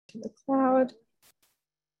to the cloud.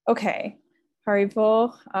 Okay,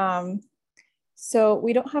 Haribol. So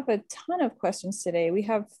we don't have a ton of questions today. We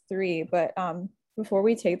have 3, but before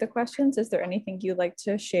we take the questions, is there anything you'd like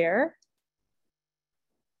to share?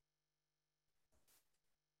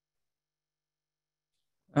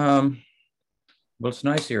 Well, it's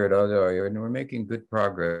nice here at Odoy, and we're making good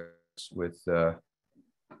progress with the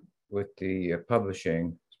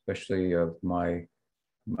publishing, especially of my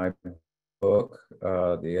book,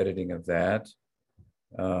 the editing of that.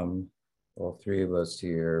 All 3 of us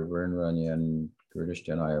here, Vern Runyon, Gurdish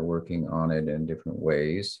and I, are working on it in different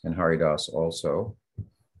ways, and Haridas also,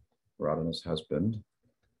 Radhana's husband,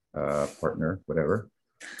 partner, whatever.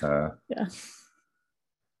 Yeah.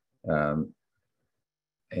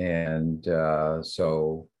 And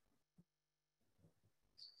so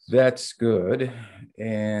that's good.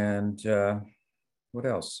 And what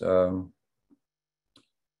else?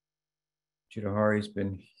 Chidahari's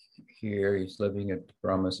been here. He's living at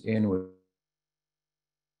Brahma's Inn, which is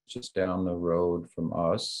just down the road from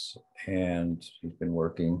us. And he's been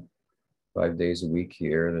working 5 days a week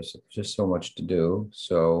here. There's just so much to do.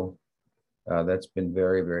 So that's been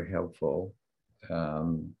very, very helpful.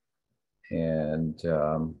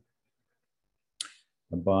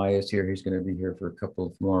 Abai is here. He's going to be here for a couple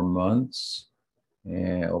of more months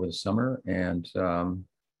and over the summer. And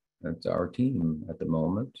that's our team at the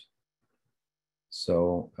moment.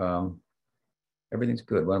 So everything's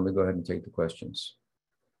good. Why don't we go ahead and take the questions?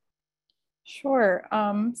 Sure.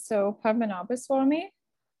 So Padmanabha Swami.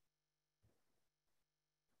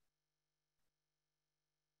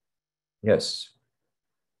 Yes.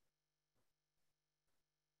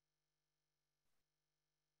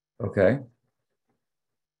 Okay.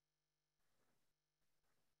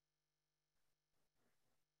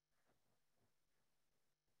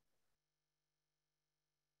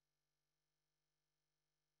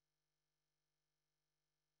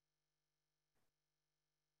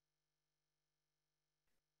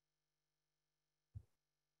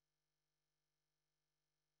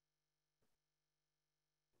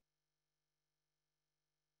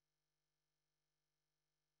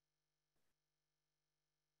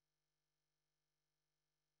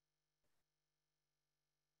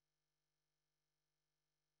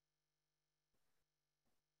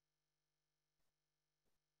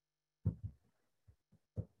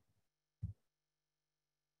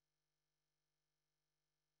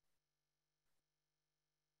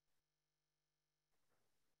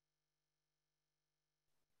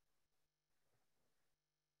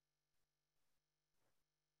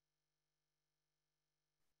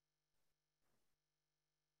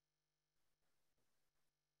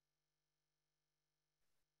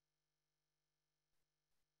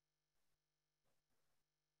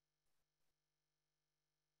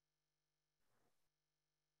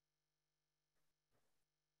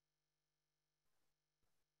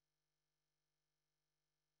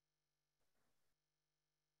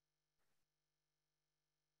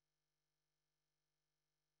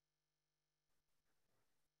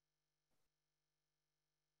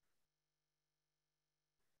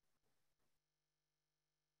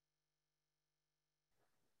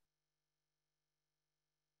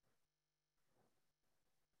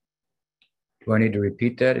 Do I need to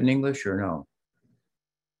repeat that in English or no?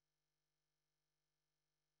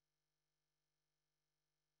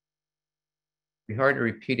 It'd be hard to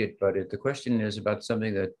repeat it, but the question is about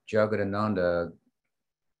something that Jagadananda,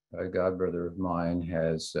 a godbrother of mine,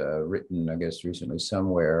 has written, I guess, recently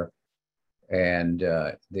somewhere. And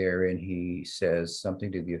therein he says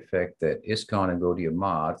something to the effect that ISKCON and Gaudiya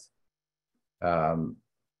Math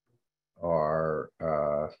are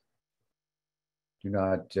do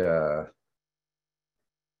not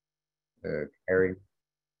carry.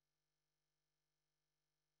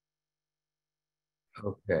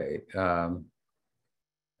 Okay.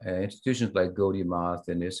 Institutions like Gaudiya Math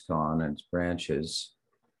and ISKCON and its branches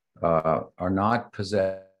are not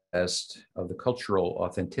possessed of the cultural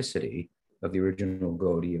authenticity of the original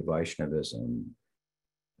Gaudiya Vaishnavism.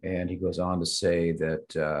 And he goes on to say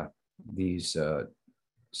that these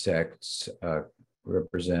sects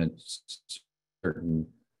represent certain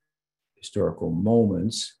historical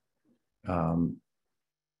moments of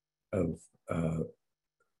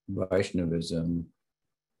Vaishnavism,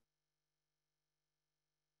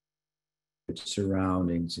 its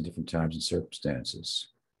surroundings in different times and circumstances.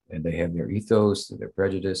 And they have their ethos, their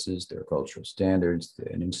prejudices, their cultural standards,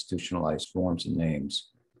 and institutionalized forms and names,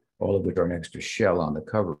 all of which are an extra shell on the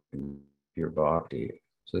cover of pure bhakti.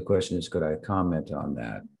 So the question is, could I comment on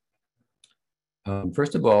that?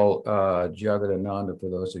 First of all, Jagadananda, for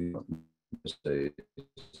those of you who know,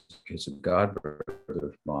 is is a godbrother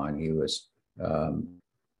of mine. He was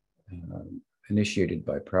initiated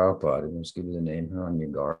by Prabhupada, and was given the name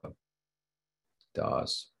Hiranyagarbha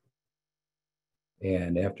Das.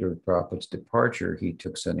 And after Prabhupada's departure, he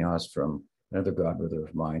took sannyas from another godbrother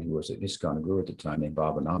of mine who was an ISKCON guru at the time named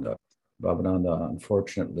Bhavananda. Bhavananda,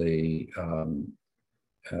 unfortunately,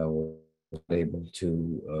 was able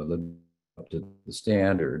to live up to the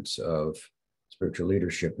standards of spiritual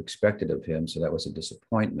leadership expected of him, so that was a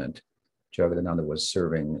disappointment. Jagadananda was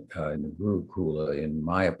serving in the Gurukula in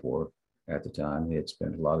Mayapur at the time. He had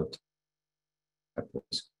spent a lot of time,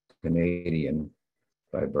 was Canadian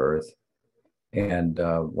by birth. And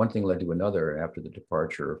one thing led to another. After the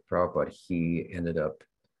departure of Prabhupada, he ended up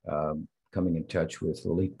coming in touch with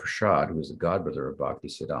Lalit Prasad, who was the godbrother of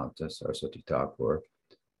Bhaktisiddhanta Saraswati Thakur,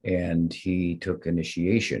 and he took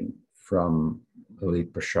initiation from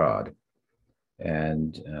Lalit Prasad.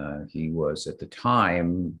 And he was at the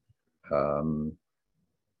time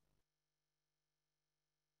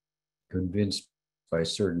convinced by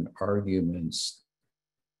certain arguments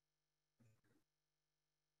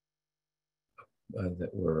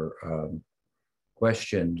that were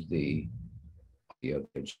questioned the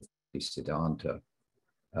Siddhanta.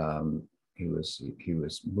 He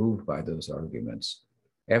was moved by those arguments.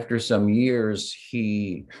 After some years,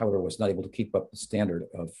 he, however, was not able to keep up the standard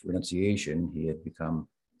of renunciation. He had become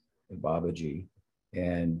a Babaji,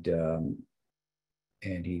 and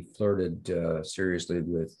he flirted seriously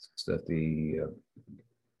with the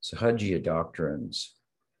Sahajya doctrines,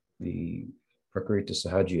 the Prakriti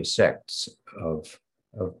Sahajya sects of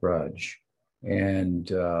Braj. And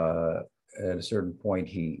at a certain point,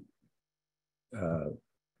 he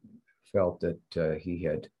felt that he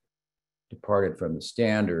had departed from the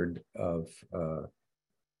standard of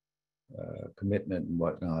commitment and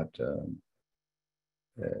whatnot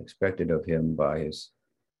expected of him by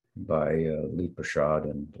Lalit Prasad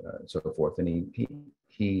and so forth. And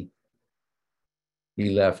he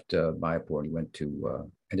left Mayapur, and he went to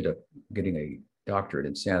ended up getting a doctorate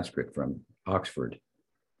in Sanskrit from Oxford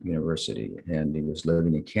University, and he was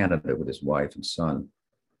living in Canada with his wife and son.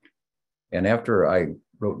 And after I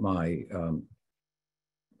wrote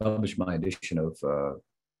published my edition of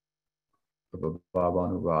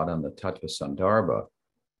Bhavanurad on the Tattva Sandarbha,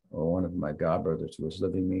 one of my godbrothers who was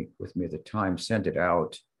living with me at the time sent it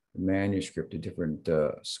out, the manuscript, to different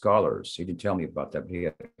scholars. He didn't tell me about that, but he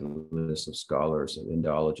had a list of scholars, of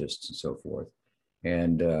Indologists and so forth.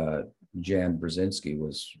 And Jan Brzezinski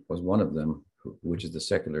was one of them, which is the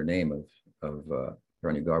secular name of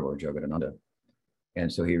Hiranyagarbha or Jagadananda.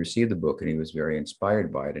 And so he received the book, and he was very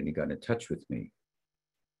inspired by it, and he got in touch with me.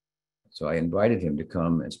 So I invited him to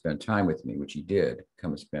come and spend time with me, which he did.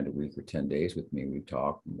 Come and spend a week or 10 days with me. We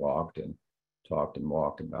talked and walked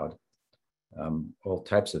about all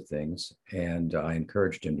types of things. And I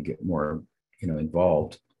encouraged him to get more,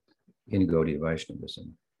 involved in Gaudiya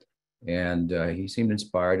Vaishnavism. And he seemed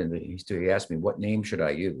inspired, and he asked me, what name should I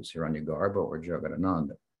use, Hiranyagarbha or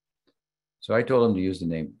Jagadananda? So I told him to use the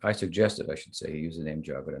name, I suggested, I should say, he use the name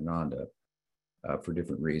Jagadananda for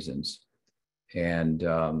different reasons. And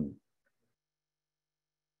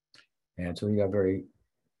so he got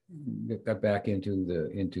back into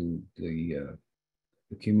the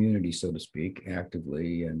community, so to speak,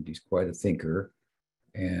 actively, and he's quite a thinker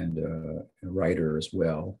and a writer as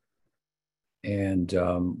well. And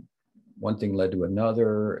one thing led to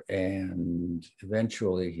another, and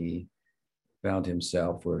eventually he found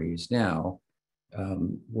himself where he's now,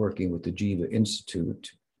 working with the Jiva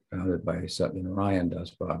Institute, founded by Satyanarayan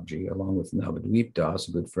Das Babaji, along with Navadvip Das,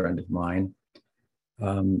 a good friend of mine.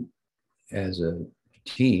 As a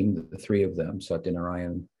team, the three of them,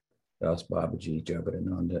 Satyanarayan Das Babaji,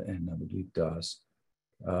 Jagadananda, and Navadvip Das,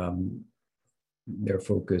 their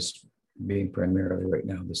focus being primarily right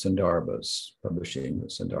now the Sandarbhas, publishing the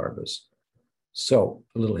Sandarbhas. So,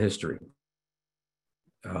 a little history.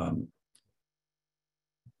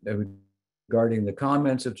 Regarding the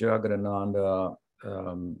comments of Jagadananda,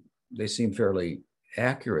 they seem fairly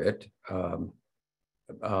accurate.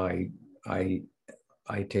 I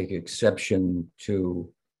take exception to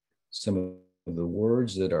some of the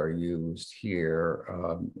words that are used here,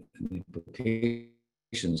 the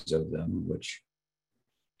implications of them, which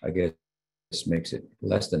I guess makes it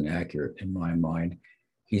less than accurate in my mind.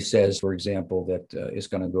 He says, for example, that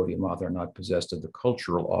ISKCON and Gaudiya Math are not possessed of the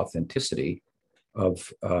cultural authenticity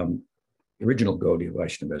of original Gaudiya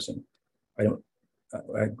Vaishnavism. I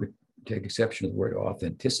would take exception to the word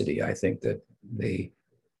authenticity. I think that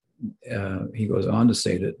he goes on to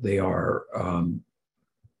say that they are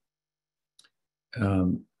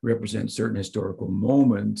represent certain historical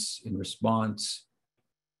moments in response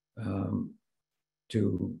um,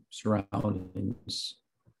 to surroundings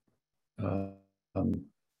um,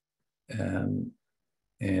 and,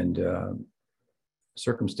 and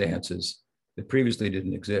circumstances that previously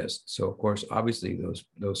didn't exist. So, of course, obviously,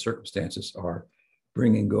 those circumstances are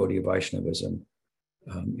bringing Gaudiya Vaishnavism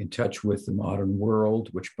in touch with the modern world,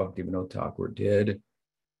 which Bhaktivinoda Thakur did,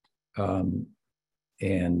 um,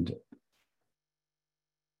 and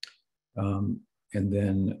and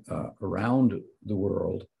then around the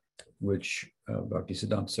world, which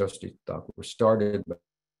Bhaktisiddhanta Saraswati Thakur started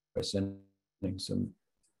by sending some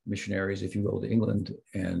missionaries, if you will, to England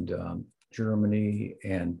and Germany,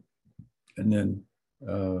 and then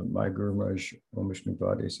my Guru Maharaj, Om Vishnu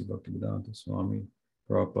Padesi Bhaktivedanta Swami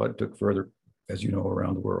Prabhupada, took further, as you know,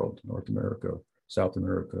 around the world, North America, South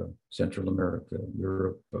America, Central America,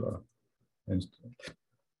 Europe, and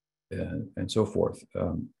so forth.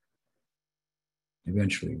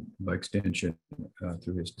 Eventually, by extension,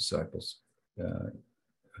 through his disciples,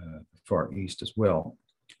 Far East as well.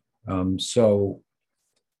 So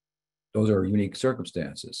those are unique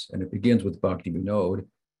circumstances, and it begins with Bhakti Vinod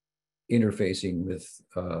interfacing with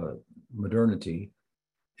modernity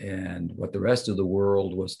and what the rest of the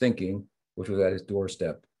world was thinking, which was at his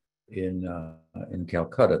doorstep in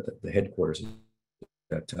Calcutta, the headquarters at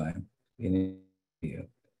that time in India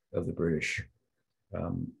of the British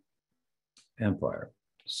Empire.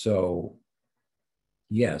 So,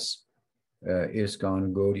 yes,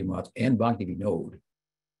 ISKCON, Gaudiya Math, and Bhakti Vinod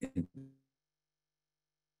in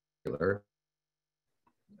particular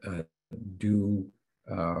do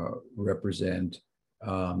represent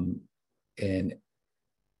an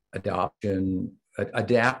adapting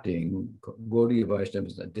Gaudiya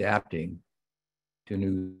Vaishnavism, adapting to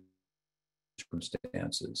new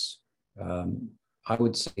circumstances. I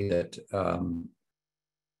would say that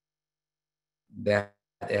that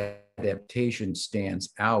adaptation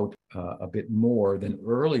stands out a bit more than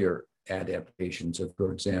earlier adaptations of,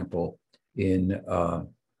 for example, in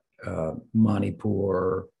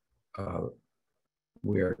Manipur,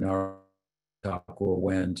 where Narayana Thakur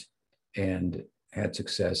went and had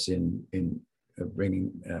success in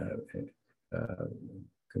bringing,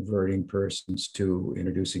 converting persons to,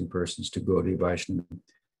 introducing persons to Gaudiya Vaishnavism.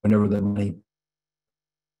 Whenever the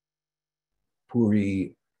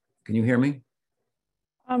Manipuri, can you hear me?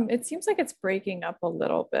 It seems like it's breaking up a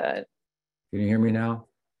little bit. Can you hear me now?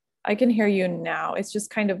 I can hear you now. It's just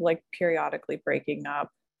kind of like periodically breaking up.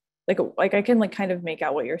 Like I can like kind of make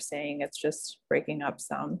out what you're saying. It's just breaking up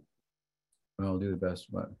some. Well, I'll do the best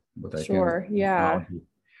what I can. Sure, yeah.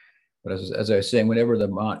 But as I was saying, whenever would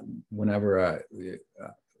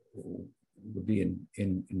be in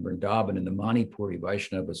Vrindavan, and the Manipuri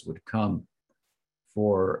Vaishnavas would come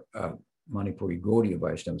for Manipuri Gaudiya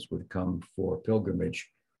Vaishnavas would come for pilgrimage,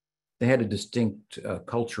 they had a distinct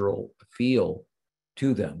cultural feel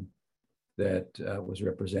to them that was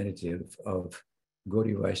representative of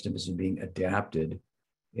Gaudiya Vaishnavism being adapted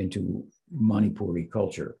into Manipuri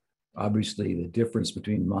culture. Obviously, the difference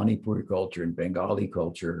between Manipuri culture and Bengali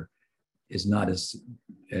culture is not as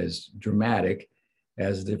dramatic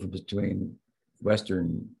as the difference between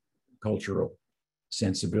Western cultural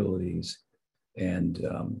sensibilities and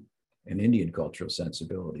Indian cultural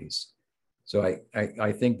sensibilities. So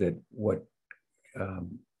I think that what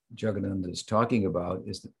Jagadananda is talking about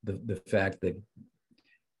is the fact that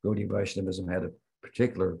Gaudiya Vaishnavism had a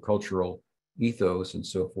particular cultural ethos and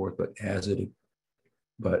so forth, but as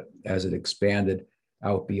it expanded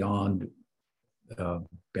out beyond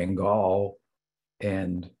Bengal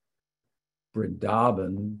and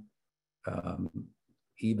Vrindavan,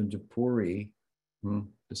 even to Puri,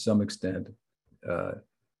 to some extent,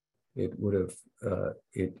 it would have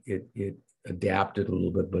it adapted a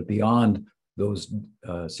little bit, but beyond those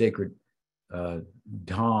sacred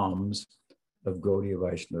dhams of Gaudiya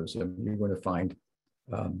Vaishnavism, you're going to find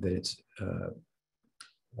that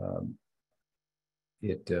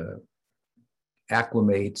it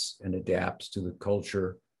acclimates and adapts to the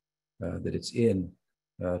culture that it's in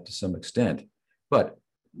to some extent. But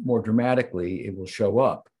more dramatically, it will show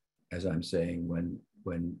up, as I'm saying, when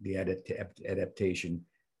the adaptation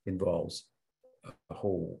involves a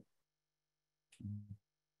whole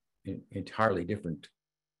entirely different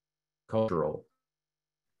cultural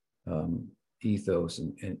ethos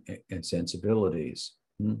and sensibilities.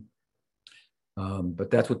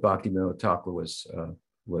 But that's what Bhaktivinoda Thakur was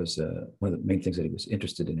one of the main things that he was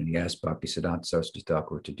interested in, and he asked Bhaktisiddhanta Saraswati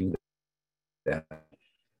Thakur to do that.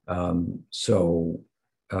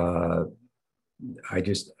 I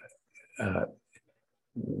just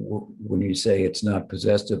when you say it's not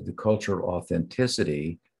possessed of the cultural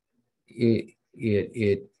authenticity, it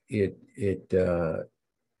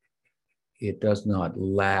it does not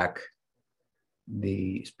lack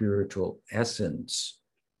the spiritual essence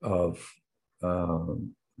of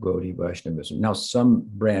Gaudiya Vaishnavism. Now, some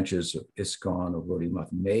branches of ISKCON or Gaudiya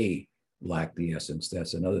Math may lack the essence.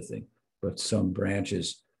 That's another thing. But some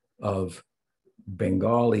branches of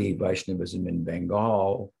Bengali Vaishnavism in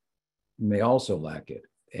Bengal may also lack it,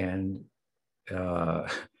 and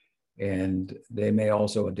they may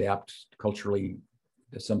also adapt culturally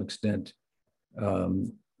to some extent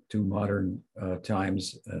to modern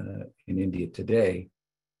times in India today,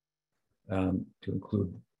 to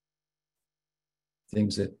include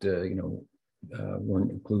things that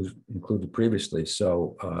weren't included previously.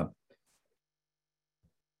 So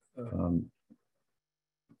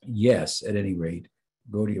yes, at any rate,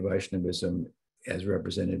 Gaudiya Vaishnavism, as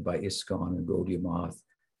represented by ISKCON and Gaudiya Math,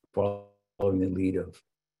 following the lead of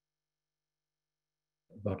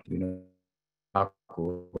Bhaktivinoda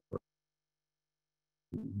Thakur,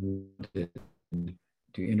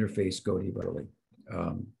 to interface Gaudiya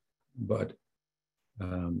Vaishnavism. But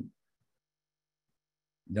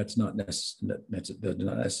that's not does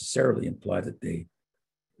not necessarily imply that they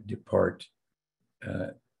depart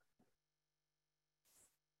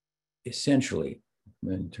essentially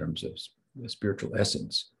in terms of the spiritual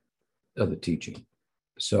essence of the teaching.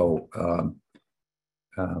 So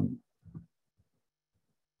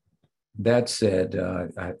that said,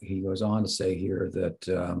 he goes on to say here that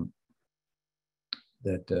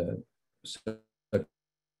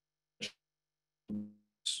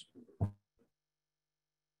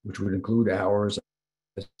which would include ours,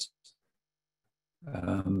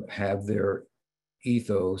 have their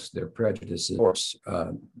ethos, their prejudices, of course,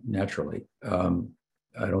 naturally.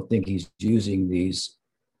 I don't think he's using these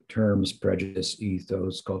terms, prejudice,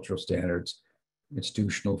 ethos, cultural standards,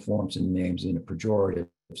 institutional forms and names in a pejorative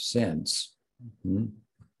sense. Mm-hmm.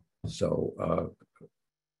 So,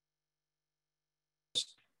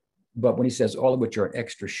 but when he says all of which are an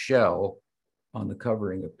extra shell on the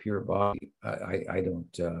covering of pure bhakti, I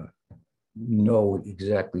don't know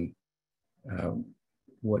exactly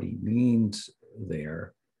what he means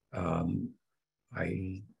there.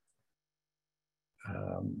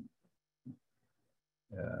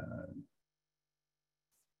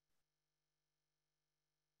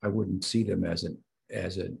 I wouldn't see them as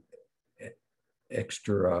an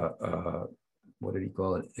extra what did he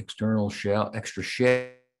call it? External shell, extra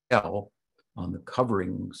shell on the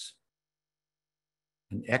coverings,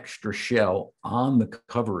 an extra shell on the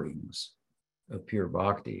coverings of pure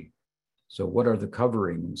bhakti. So what are the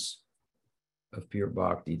coverings of pure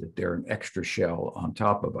bhakti that they're an extra shell on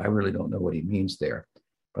top of? I really don't know what he means there,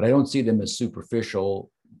 but I don't see them as superficial,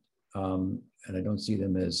 and I don't see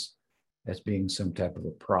them as being some type of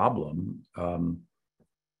a problem.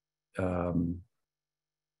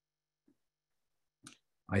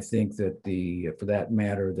 I think that for that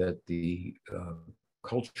matter, that the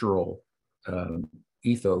cultural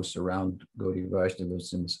ethos around Gaudiya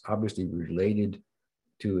Vaishnavism is obviously related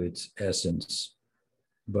to its essence,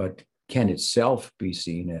 but can itself be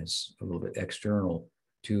seen as a little bit external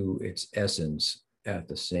to its essence at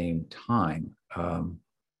the same time.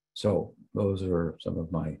 So those are some of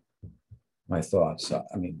my thoughts.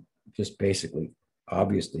 I mean, just basically,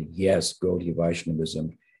 obviously, yes, Gaudiya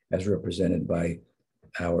Vaishnavism, as represented by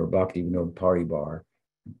our Bhaktivinoda Paribar,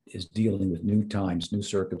 is dealing with new times, new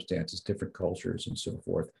circumstances, different cultures, and so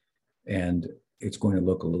forth. And it's going to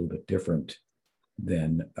look a little bit different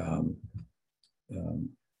than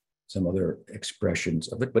some other expressions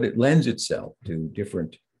of it, but it lends itself to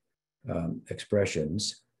different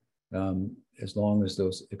expressions, as long as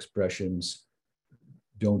those expressions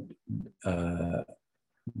don't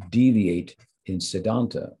deviate in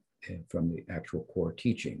Siddhanta from the actual core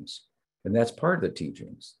teachings. And that's part of the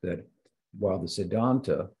teachings, that while the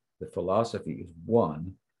Siddhanta, the philosophy, is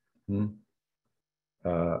one,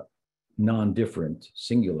 non-different,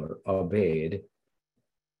 singular, abhed,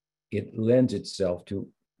 it lends itself to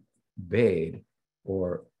bhed,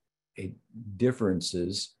 or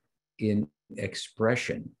differences in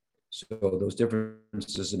expression. So those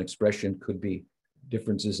differences in expression could be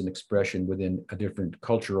differences in expression within a different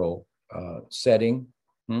cultural setting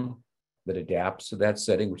that adapts to that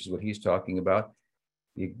setting, which is what he's talking about.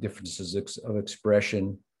 The differences of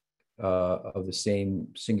expression of the same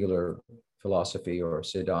singular philosophy or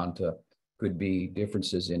Siddhanta could be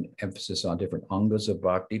differences in emphasis on different angas of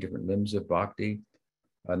bhakti, different limbs of bhakti.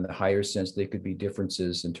 In the higher sense, they could be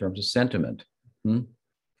differences in terms of sentiment.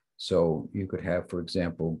 So you could have, for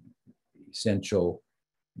example, essential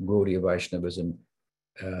Gaudiya Vaishnavism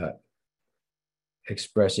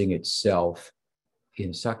expressing itself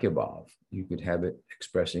in Sakyabhav. You could have it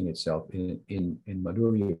expressing itself in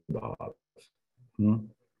Madhurya Bhav.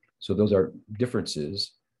 So those are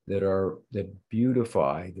differences that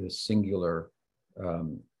beautify the singular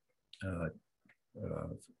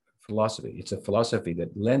philosophy. It's a philosophy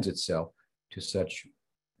that lends itself to such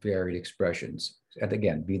varied expressions. And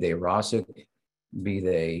again, be they rasic, be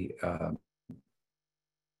they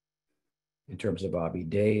in terms of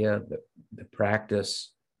abhideya, the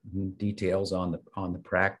practice, details on the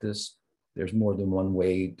practice. There's more than one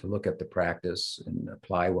way to look at the practice and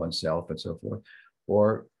apply oneself and so forth.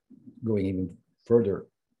 Or going even further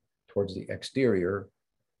towards the exterior,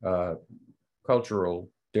 cultural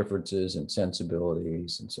differences and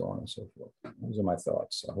sensibilities and so on and so forth. Those are my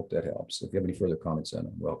thoughts. I hope that helps. If you have any further comments on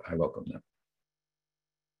them, well, I welcome them.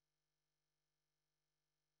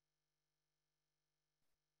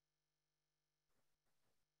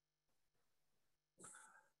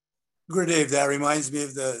 Gurudev, that reminds me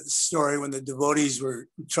of the story when the devotees were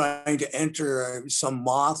trying to enter some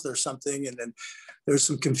moth or something, and then there was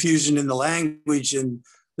some confusion in the language, and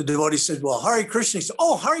the devotee said, well, Hare Krishna. He said,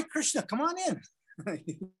 oh, Hare Krishna, come on in.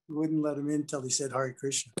 He wouldn't let him in until he said Hare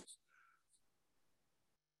Krishna.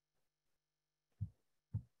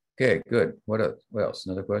 Okay, good. What else?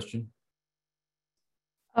 Another question?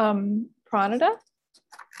 Pranada?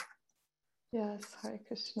 Yes, Hare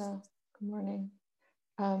Krishna. Good morning.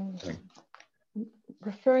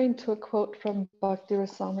 Referring to a quote from Bhakti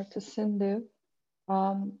Rasamrita Sindhu,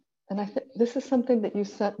 and I think this is something that you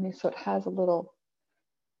sent me, so it has a little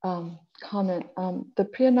comment. The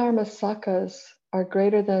Priyanarma Sakas are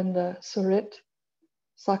greater than the Surit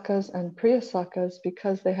Sakas and Priya Sakas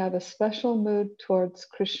because they have a special mood towards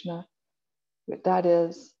Krishna, that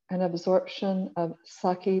is, an absorption of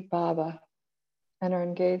Saki Baba, and are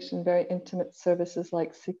engaged in very intimate services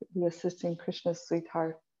like secretly assisting Krishna's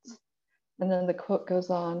sweethearts. And then the quote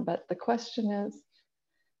goes on, but the question is,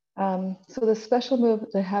 so the special move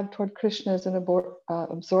that they have toward Krishna is an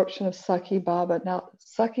absorption of Saki Baba. Now,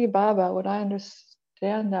 Saki Baba, what I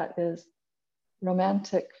understand that is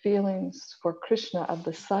romantic feelings for Krishna of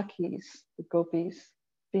the Sakis, the gopis,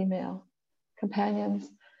 female companions.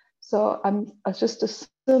 So I was just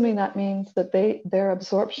assuming that means that their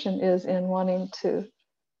absorption is in wanting to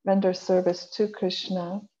render service to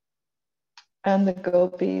Krishna and the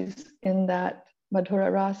gopis in that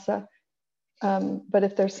Madhura Rasa. But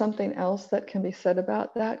if there's something else that can be said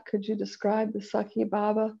about that, could you describe the Saki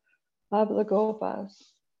Baba of the Gopas?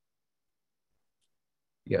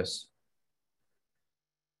 Yes.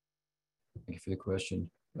 Thank you for the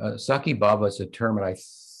question. Saki Baba is a term that I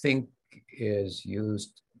think is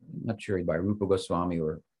used, I'm not sure, by Rupa Goswami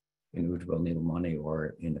or in Ujjwal Nilamani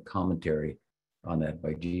or in the commentary on that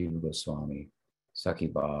by Jiva Goswami, Saki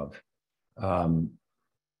Bhav.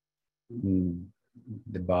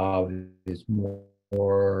 The Bhav is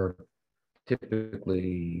more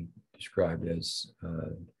typically described as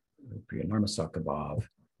Priyanarma Saka Bhav,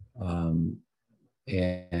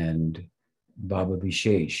 and Baba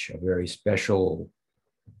Vishesh, a very special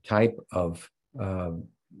type of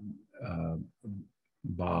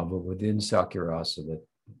bhava within Sakirasa that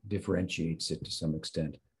differentiates it to some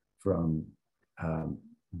extent from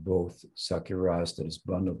both Sakirasa that is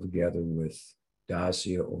bundled together with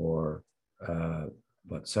Dasya or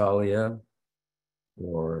Vatsalya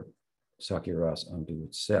or Sakirasa unto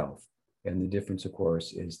itself. And the difference, of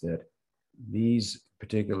course, is that these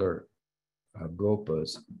particular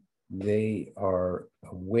gopas, they are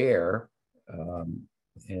aware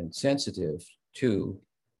and sensitive to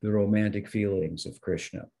the romantic feelings of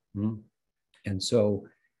Krishna. And so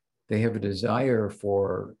they have a desire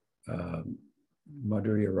for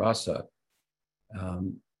Madhurya Rasa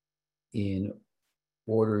in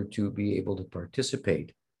order to be able to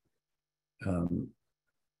participate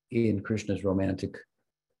in Krishna's romantic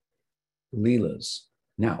leelas.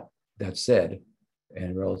 Now, that said,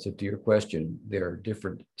 and relative to your question, there are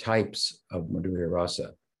different types of Madhurya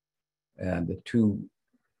Rasa. And the two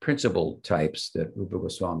principal types that Rupa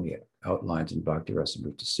Goswami outlines in Bhakti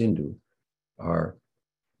Rasamrita Sindhu are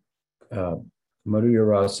Madhurya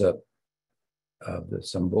Rasa of the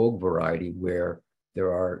Sambhog variety, where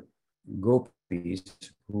there are gopis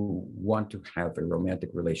who want to have a romantic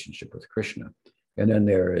relationship with Krishna. And then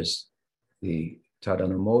there is the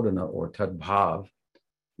Tadanumodana or Tadbhav,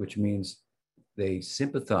 which means they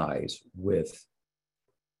sympathize with,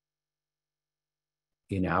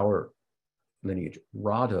 in our lineage,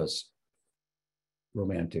 Radha's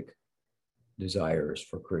romantic desires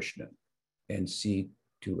for Krishna and seek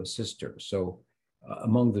to assist her. So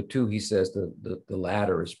among the two, he says the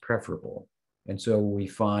latter is preferable. And so we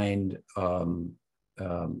find some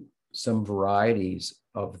varieties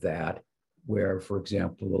of that where, for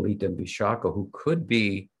example, Lalita and Vishaka, who could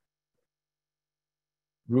be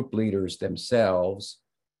group leaders themselves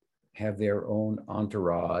have their own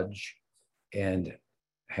entourage and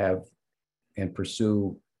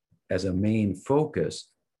pursue as a main focus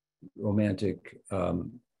romantic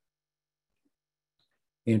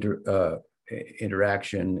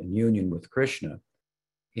interaction and union with Krishna.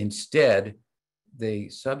 Instead, they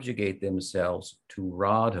subjugate themselves to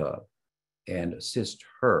Radha and assist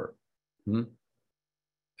her.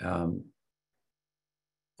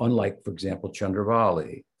 Unlike, for example,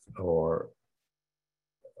 Chandravali or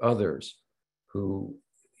others who,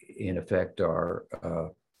 in effect, are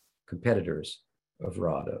competitors of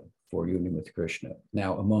Radha for union with Krishna.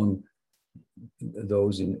 Now, among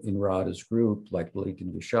those in Radha's group, like Lalita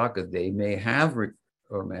and Vishaka, they may have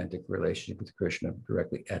romantic relationship with Krishna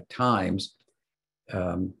directly at times,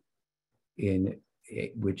 in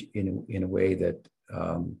a way that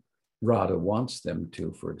Radha wants them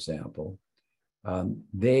to, for example.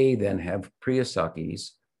 They then have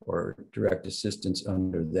Priyasakis or direct assistants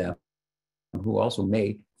under them, who also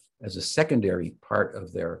may, as a secondary part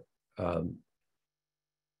of their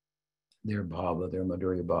bhava, their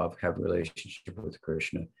Madhurya bhava, have relationship with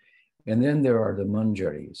Krishna. And then there are the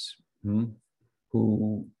Manjaris,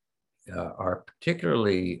 who are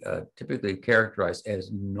particularly typically characterized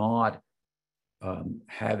as not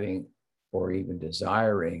having or even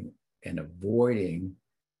desiring and avoiding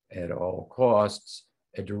at all costs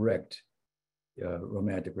a direct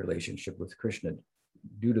romantic relationship with Krishna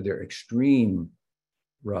due to their extreme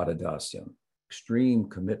Radha Dasya, extreme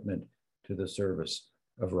commitment to the service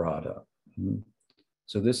of Radha.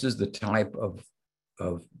 So this is the type of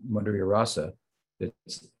Madhurya Rasa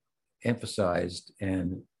that's emphasized,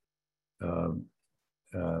 and the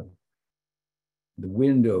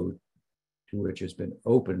window to which has been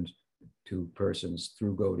opened to persons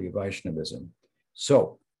through Gaudiya Vaishnavism.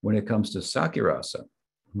 So when it comes to Sakirasa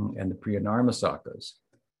and the Priyanarmasakas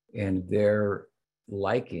and their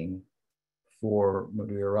liking for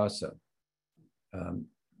Madhurya Rasa,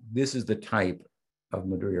 this is the type of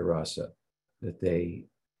Madhurya Rasa that they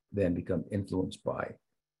then become influenced by.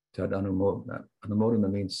 Tad anumodana. Anumodana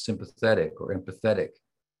means sympathetic or empathetic.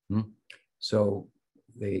 So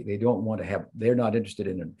they don't want to have, they're not interested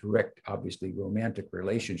in a direct, obviously, romantic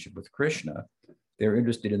relationship with Krishna. They're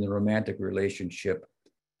interested in the romantic relationship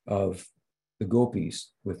of the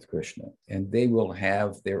gopis with Krishna. And they will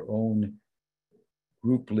have their own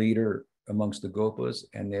group leader amongst the gopas,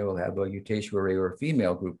 and they will have a Yuteshwari or a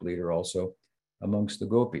female group leader also amongst the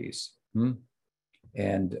gopis.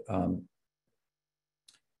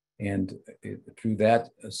 And through that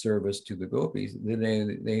service to the gopis,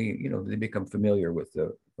 they become familiar with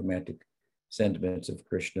the romantic sentiments of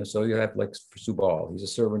Krishna. So you have, like, Subal, he's a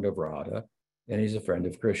servant of Radha, and he's a friend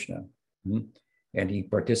of Krishna. And he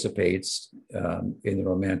participates in the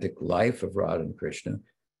romantic life of Radha and Krishna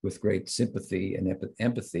with great sympathy and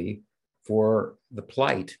empathy for the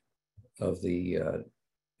plight of the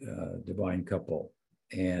divine couple.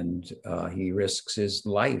 And he risks his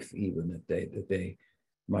life even that they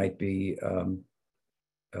might be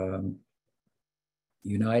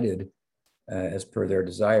united as per their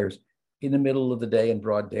desires in the middle of the day in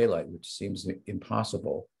broad daylight, which seems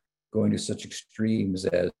impossible, going to such extremes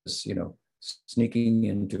as, sneaking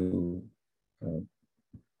into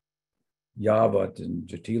Yavat and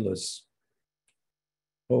Jatila's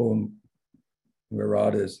home where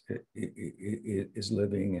Radha is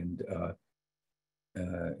living, and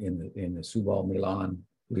in the Subal Milan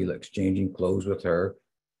Leela, exchanging clothes with her.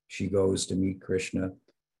 She goes to meet Krishna.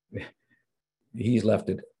 He's left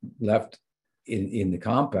in the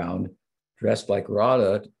compound, dressed like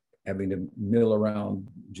Radha, having to mill around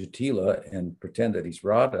Jatila and pretend that he's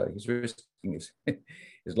Radha. He's risking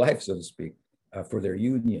his life, so to speak, for their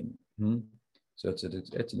union. So it's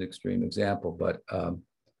an extreme example, but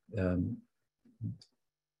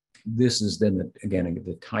this is then again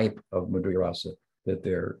the type of Madhurya Rasa that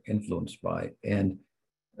they're influenced by. And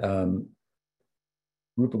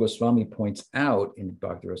Rupa Goswami points out in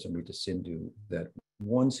Bhakti Rasamrita Sindhu that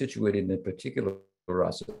one situated in a particular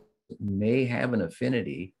rasa may have an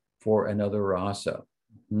affinity for another rasa,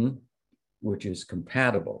 which is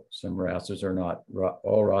compatible. Some rasas are not,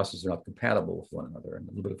 all rasas are not compatible with one another, and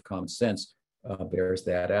a little bit of common sense bears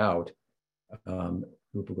that out.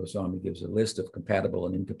 Rupa Goswami gives a list of compatible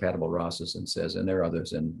and incompatible rasas and says, and there are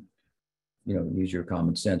others, and use your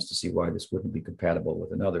common sense to see why this wouldn't be compatible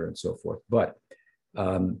with another, and so forth. But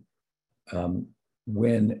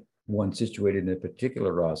when one situated in a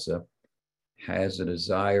particular rasa has a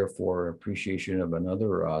desire for appreciation of another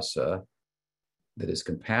rasa that is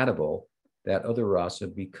compatible, that other rasa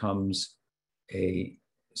becomes a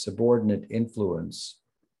subordinate influence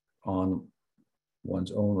on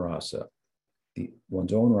one's own rasa.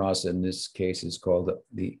 One's own rasa in this case is called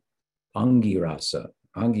the Angi rasa.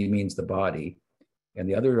 Angi means the body, and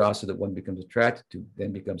the other rasa that one becomes attracted to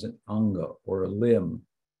then becomes an anga, or a limb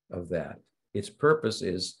of that. Its purpose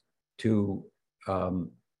is to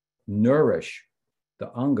nourish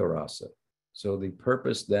the anga rasa. So the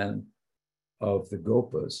purpose then of the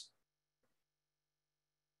gopas,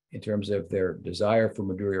 in terms of their desire for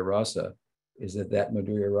Madhurya rasa, is that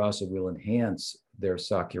Madhurya rasa will enhance their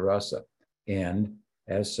Sakya rasa, and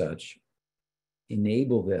as such,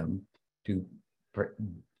 enable them to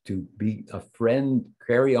be a friend,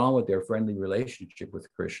 carry on with their friendly relationship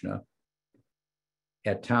with Krishna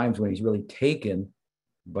at times when he's really taken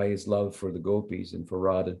by his love for the gopis and for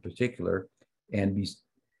Radha in particular, and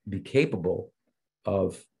be capable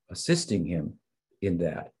of assisting him in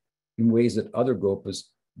that, in ways that other gopas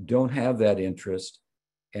don't have that interest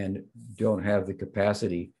and don't have the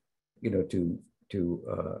capacity, to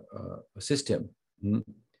assist him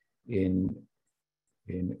in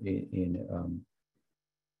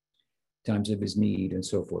times of his need and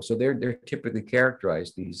so forth. So they're typically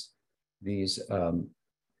characterized, these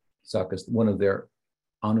sakas. One of their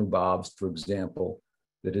anubhavs, for example,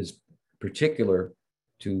 that is particular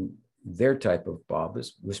to their type of bhav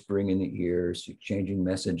is whispering in the ears, exchanging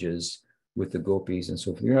messages with the gopis and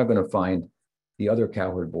so forth. You're not going to find the other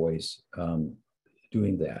cowherd boys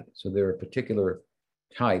doing that. So they're a particular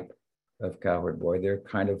type of cowherd boy. They're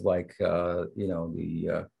kind of like, they're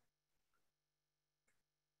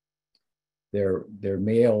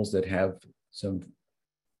males that have some,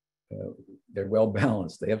 they're well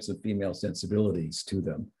balanced. They have some female sensibilities to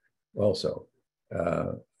them also,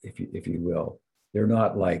 if you will. They're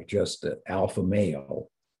not like just an alpha male,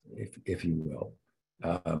 if you will,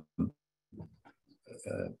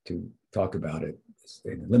 to talk about it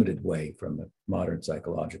in a limited way from a modern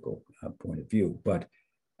psychological point of view. But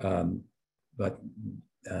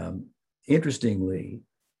interestingly,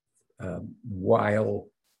 while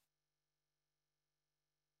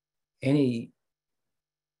any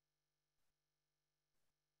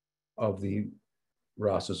of the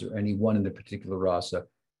rasas or any one in a particular rasa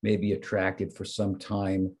may be attracted for some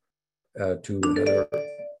time to another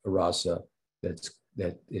rasa that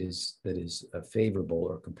is favorable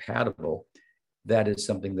or compatible, that is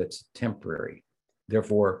something that's temporary.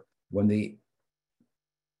 Therefore, when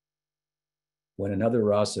another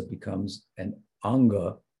rasa becomes an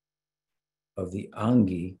anga of the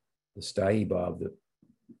angi, the sthayi bhav,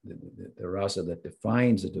 the rasa that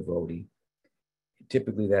defines a devotee,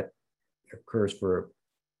 typically that occurs for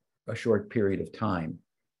a short period of time.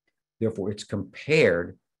 Therefore, it's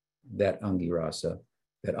compared, that angi rasa,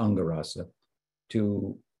 that anga rasa,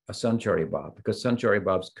 to a sanchari bhav, because sanchari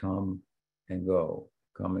bhavs come and go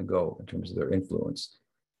in terms of their influence.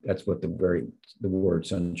 That's what the word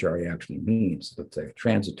sanchari actually means. Let's say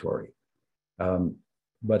transitory.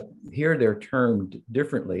 But here they're termed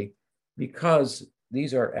differently because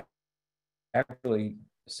these are actually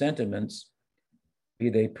sentiments, be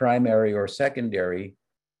they primary or secondary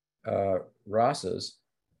rasas,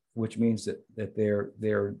 which means that they're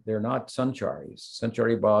not sancharis.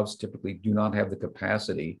 Sanchari bhavs typically do not have the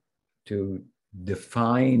capacity to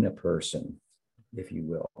define a person, if you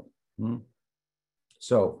will.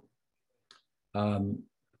 So,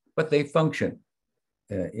 but they function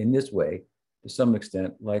in this way to some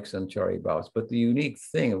extent like sanchari bhavs. But the unique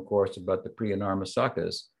thing, of course, about the Priyanarma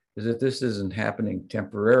sakas is that this isn't happening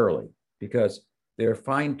temporarily, because they're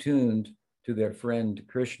fine-tuned to their friend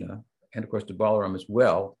Krishna, and of course to Balaram as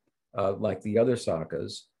well, like the other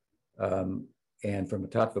sakas. And from a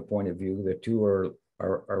tattva point of view, the two are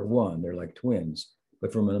one. They're like twins.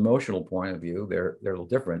 But from an emotional point of view, they're a little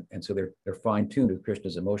different, and so they're fine-tuned to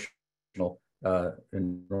Krishna's emotional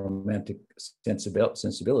and romantic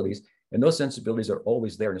sensibilities, and those sensibilities are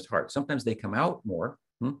always there in his heart. Sometimes they come out more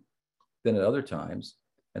than at other times,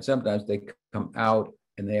 and sometimes they come out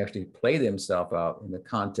and they actually play themselves out in the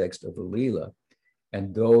context of the Leela,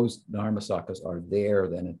 and those Narmasakas are there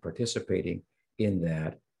then and participating in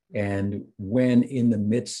that. And when in the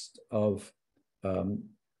midst of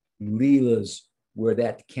Leelas where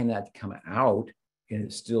that cannot come out and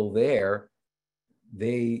is still there,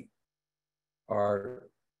 they are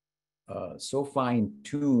so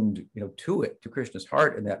fine-tuned, to it, to Krishna's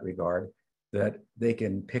heart in that regard, that they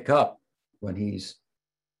can pick up when his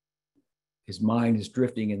mind is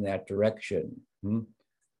drifting in that direction.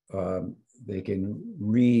 They can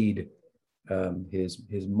read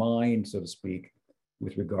his mind, so to speak,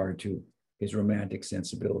 with regard to his romantic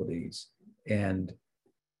sensibilities. And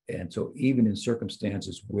so even in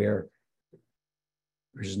circumstances where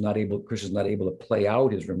Krishna's not able to play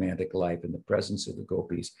out his romantic life in the presence of the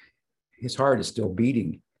gopis. His heart is still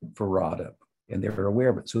beating for Radha, and they're aware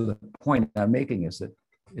of it. So the point I'm making is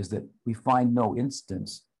that we find no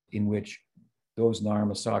instance in which those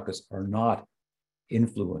Narmasakas are not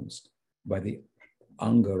influenced by the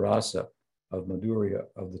Angarasa of Madhurya,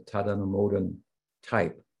 of the Tadanumodan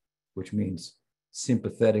type, which means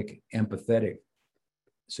sympathetic, empathetic,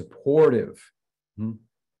 supportive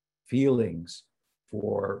feelings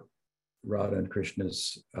for Radha and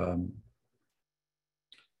Krishna's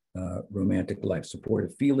romantic life,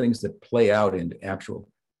 supportive feelings that play out into actual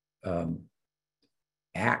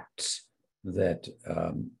acts that,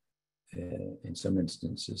 in some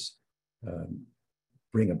instances,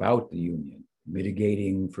 bring about the union,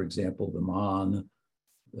 mitigating, for example, the man,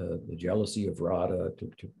 the jealousy of Radha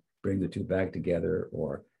to bring the two back together,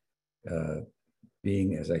 or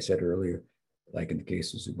being, as I said earlier, like in the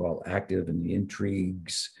case of Subal, active in the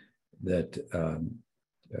intrigues that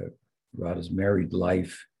Radha's married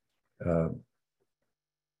life, the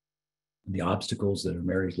obstacles that a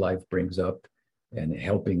married life brings up, and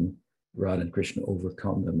helping Radha and Krishna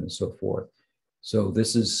overcome them, and so forth. So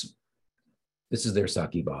this is their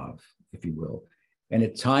Saki Bhav, if you will. And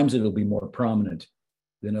at times it'll be more prominent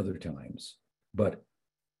than other times, but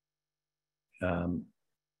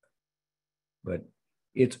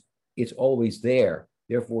it's always there.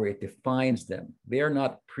 Therefore, it defines them. They are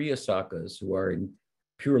not Priya Sakas who are in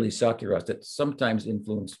purely Sakya Rasa, that's sometimes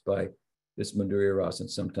influenced by this Madhurya Rasa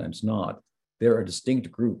and sometimes not. They're a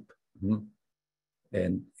distinct group.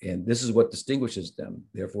 And this is what distinguishes them.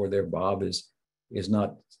 Therefore, their bhav is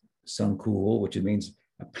not sankul, which it means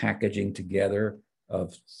a packaging together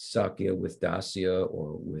of Sakya with Dasya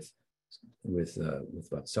or with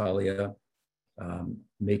Vatsalya,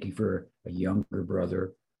 making for a younger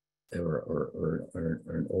brother or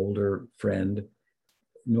an older friend,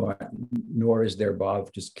 nor is their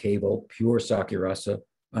bhav just keval, pure Sakya Rasa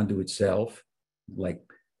unto itself, like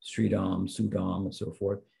Sridham, Sudam, and so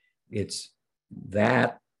forth. It's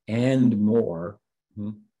that and more,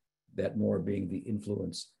 that more being the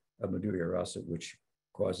influence of Madhurya Rasa, which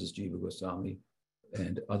causes Jiva Goswami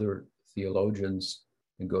and other theologians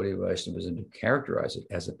in Gaudiya Vaishnavism to characterize it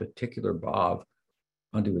as a particular bhav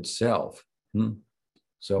unto itself.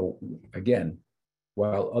 So again,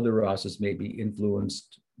 while other rasas may be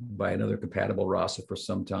influenced by another compatible rasa for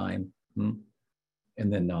some time, and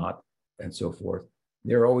then not, and so forth,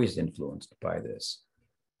 they're always influenced by this.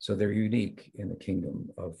 So they're unique in the kingdom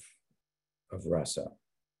of rasa.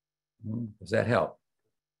 Does that help?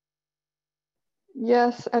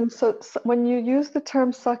 Yes, and so when you use the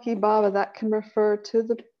term Saki Bhava, that can refer to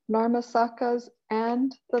the Narmasakas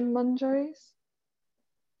and the Manjaris?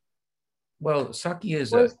 Well, Saki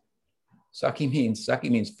Saki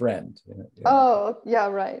means friend. Oh, yeah,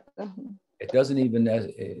 right. It doesn't even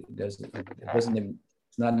it's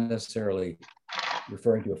not necessarily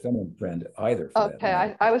referring to a feminine friend either.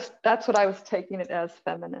 Okay, that's what I was taking it as,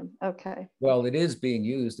 feminine. Okay. Well, it is being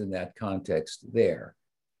used in that context there.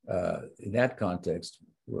 In that context,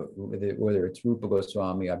 whether it's Rupa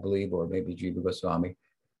Goswami, I believe, or maybe Jiva Goswami,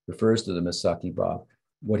 refers to them as Saki Bhav.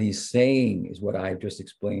 What he's saying is what I've just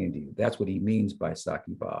explained to you. That's what he means by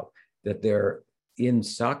Saki Bhav, that they're in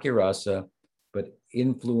Sakya Rasa, but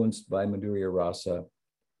influenced by Madhurya Rasa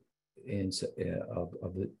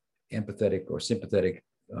of the empathetic or sympathetic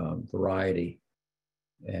variety,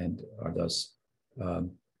 and are thus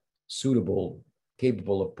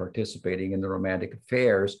capable of participating in the romantic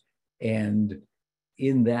affairs. And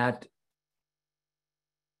in that,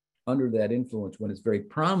 under that influence, when it's very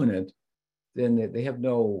prominent, then they have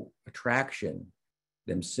no attraction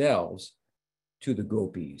themselves to the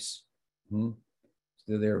gopis. So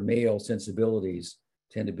their male sensibilities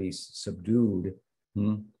tend to be subdued,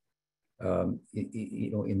 in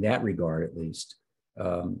that regard, at least,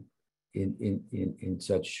 in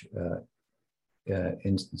such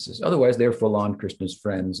instances. Otherwise, they're full-on Krishna's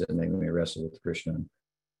friends, and they may wrestle with Krishna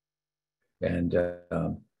and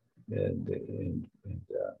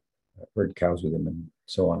herd cows with him, and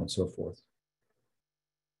so on and so forth.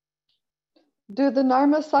 Do the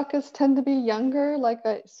Narmasakas tend to be younger? Like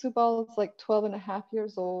Subal is like 12 and a half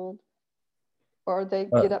years old, or they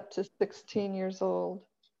get up to 16 years old?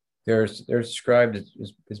 They're described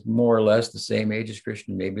as more or less the same age as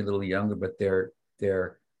Krishna, maybe a little younger, but they're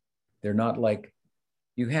not like,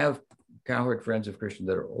 you have cowherd friends of Krishna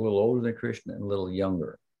that are a little older than Krishna and a little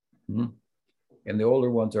younger. And the older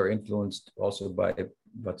ones are influenced also by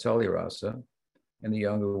Vatsalya Rasa, and the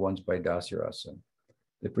younger ones by Dasya Rasa.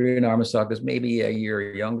 The Priya Narmasakas maybe a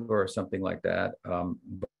year younger or something like that,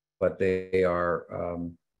 but they are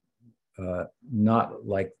not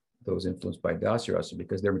like those influenced by Dasarasa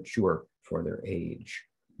because they're mature for their age.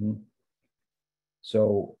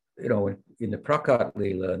 So, you know, in the Prakat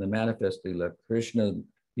Leela, in the Manifest Leela, Krishna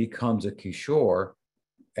becomes a Kishore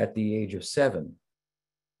at the age of 7.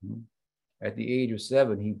 At the age of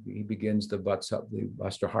 7, he begins the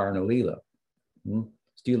Vastraharana Leela,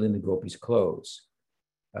 stealing the gopis' clothes.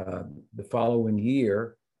 The following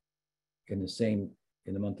year, in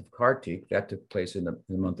the month of Kartik, that took place in the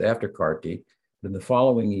month after Kartik. Then the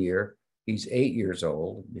following year, he's 8 years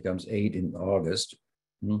old, becomes 8 in August.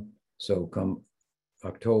 So come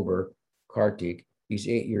October, Kartik, he's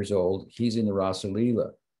 8 years old. He's in the Rasa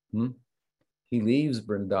Leela. He leaves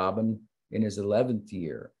Vrindavan in his 11th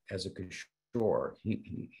year as a Kishore.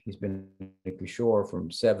 He's been a Kishore from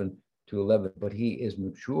 7 to 11, but he is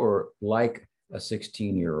mature like a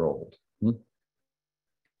 16-year-old.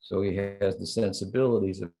 So he has the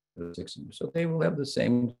sensibilities of the 16. So they will have the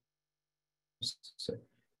same.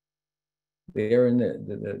 They're in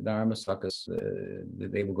the Dharmasakas,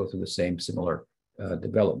 they will go through the same similar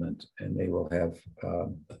development, and they will have,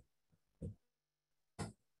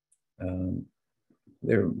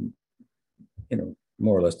 they're, you know,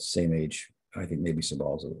 more or less the same age. I think maybe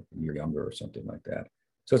Sabal's a year younger or something like that.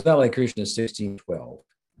 So it's not like Krishna's 16, 12.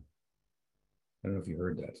 I don't know if you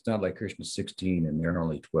heard that. It's not like Krishna's 16 and they're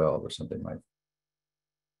only 12 or something like that.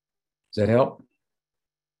 Does that help?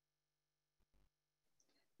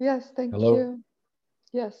 Yes, thank Hello? you.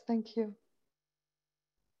 Yes, thank you.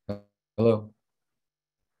 Hello?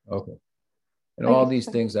 Okay. And Thank all you. these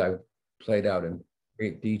things I've played out in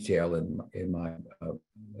great detail in my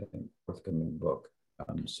forthcoming book.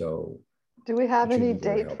 So do we have it should any be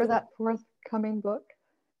very date for helpful. that forthcoming book?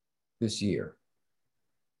 This year.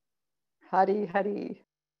 Hari Hari.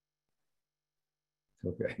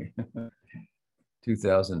 Okay.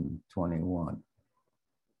 2021.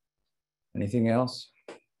 Anything else?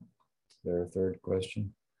 Is there a third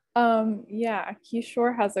question? Yeah,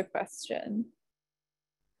 Kishore has a question.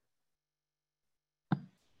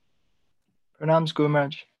 Pranams, Guru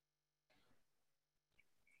Maharaj.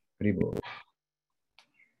 Haribol.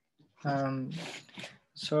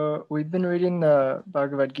 So we've been reading the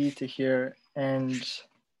Bhagavad Gita here, and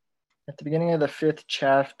at the beginning of the 5th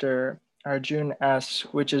chapter, Arjuna asks,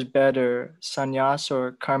 which is better, sannyas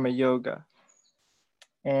or karma yoga?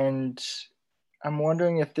 And I'm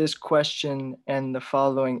wondering if this question and the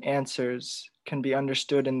following answers can be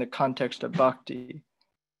understood in the context of bhakti.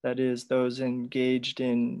 That is, those engaged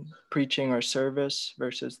in preaching or service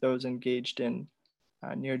versus those engaged in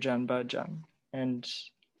nirjan bhajan. And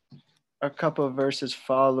a couple of verses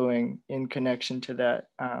following in connection to that,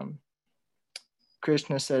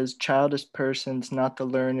 Krishna says, childish persons, not the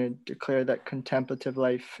learned, declare that contemplative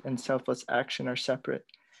life and selfless action are separate.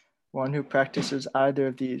 One who practices either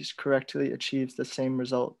of these correctly achieves the same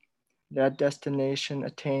result. That destination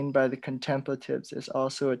attained by the contemplatives is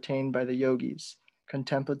also attained by the yogis.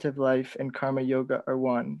 Contemplative life and karma yoga are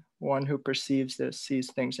one. One who perceives this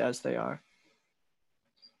sees things as they are.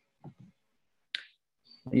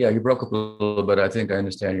 Yeah, you broke up a little bit. I think I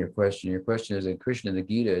understand your question. Your question is that Krishna in the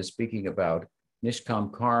Gita is speaking about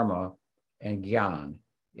Nishkam karma and Gyan.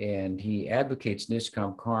 And he advocates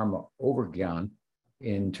Nishkam karma over Gyan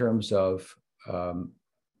in terms of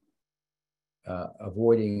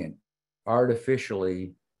avoiding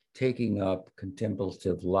artificially taking up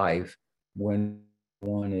contemplative life when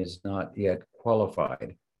one is not yet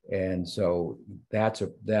qualified. And so that's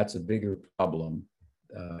a bigger problem,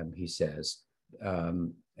 he says.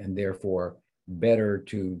 And therefore, better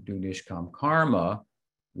to do Nishkam karma,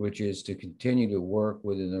 which is to continue to work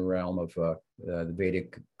within the realm of the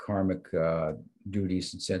Vedic karmic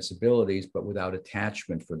duties and sensibilities, but without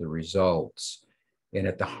attachment for the results. And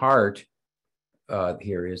at the heart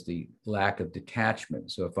here is the lack of detachment.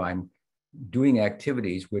 So if I'm doing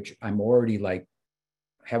activities which I'm already like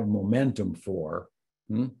have momentum for,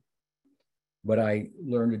 but I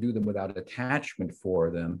learn to do them without attachment for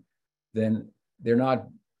them, then they're not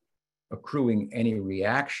accruing any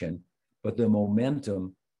reaction, but the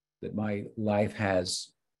momentum that my life has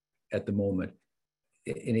at the moment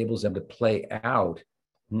enables them to play out,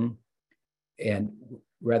 and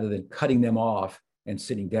rather than cutting them off and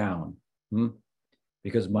sitting down,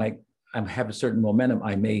 because I have a certain momentum,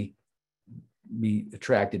 I may be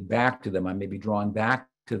attracted back to them, I may be drawn back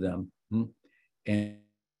to them, and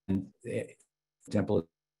temple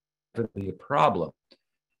is a problem.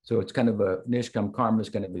 So it's kind of a Nishkam karma is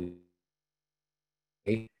going to be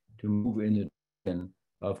to move into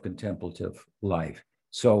of contemplative life.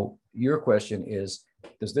 So your question is,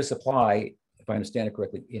 does this apply, if I understand it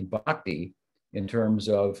correctly, in bhakti in terms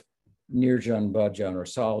of Nirjan Bhajan or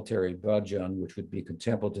solitary bhajan, which would be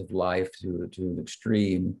contemplative life to an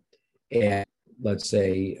extreme, and let's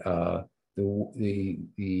say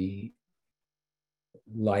the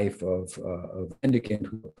life of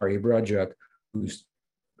mendicant paribrajak, who's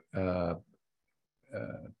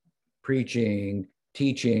preaching,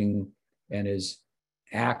 teaching, and is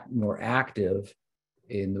more active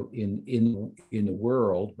in the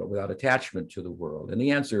world, but without attachment to the world. And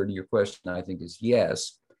the answer to your question, I think, is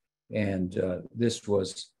yes. And this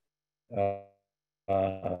was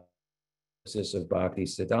this of Bhakti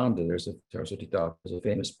Siddhanta. There's a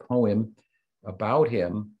famous poem about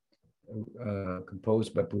him,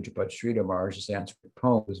 composed by Pujapad Sridhar Maharaj. This Sanskrit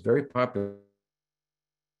poem was very popular.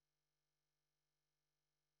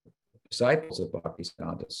 Disciples of Bhakti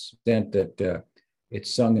Siddhanta, extent that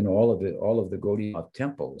it's sung in all of the Gaudiya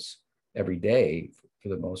temples every day for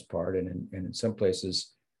the most part, and in some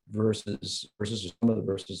places some of the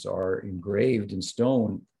verses are engraved in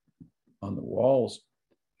stone on the walls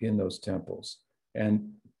in those temples.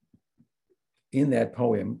 And in that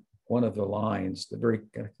poem, one of the lines that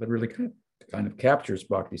really kind of captures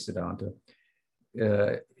Bhakti Siddhanta,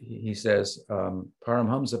 he says,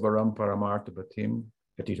 Paramhamsa Varam Paramartha Bhatim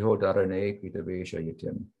Katito Dharane Pitavesha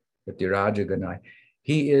Yatim Katiraja Ganai.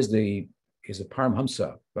 He is a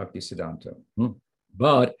Paramhamsa, Bhakti Siddhanta.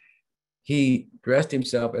 But he dressed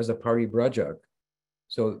himself as a paribrajak.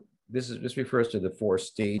 So this refers to the 4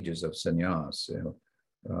 stages of sannyas,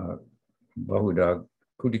 Bahudak,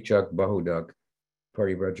 Kutichak, Bahudak,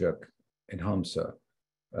 Paribrajak, and Hamsa.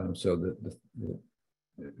 So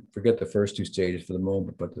forget the first 2 stages for the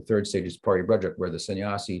moment, but the 3rd stage is Paribrajak, where the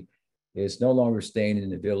sannyasi is no longer staying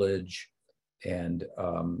in the village, and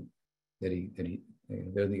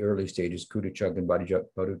they're the early stages, Kutichak and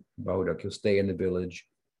Bahudak. He'll stay in the village.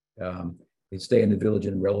 He'll stay in the village,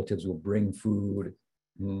 and relatives will bring food.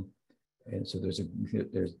 And so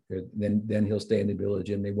then he'll stay in the village,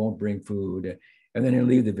 and they won't bring food, and then he'll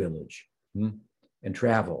leave the village and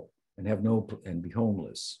travel and be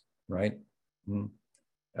homeless, right?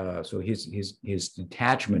 So his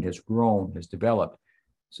detachment has grown, has developed,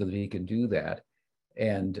 so that he can do that,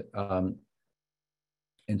 and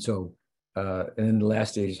so then the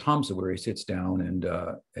last stage is Hamsa, where he sits down,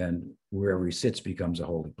 and wherever he sits becomes a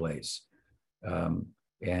holy place.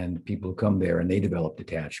 And people come there and they develop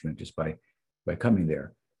detachment just by coming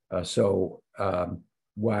there. So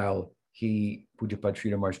while Pujapad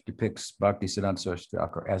Sridhar Maharaj depicts Bhakti Siddhanta Saraswati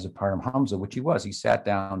Thakur as a Paramhamsa, which he was, he sat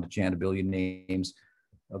down to chant a billion names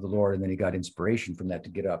of the Lord, and then he got inspiration from that to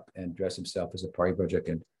get up and dress himself as a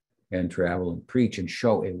paribrajak and travel and preach and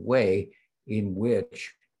show a way in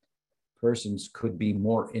which persons could be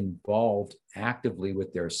more involved actively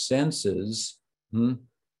with their senses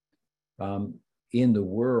in the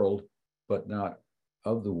world, but not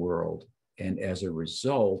of the world. And as a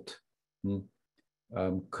result,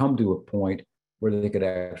 come to a point where they could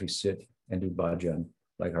actually sit and do bhajan,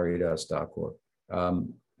 like Haridas Thakur.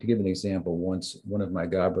 To give an example, once one of my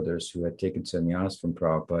godbrothers who had taken sannyas from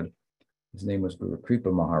Prabhupada, his name was Guru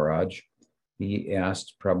Kripa Maharaj, he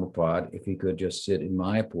asked Prabhupada if he could just sit in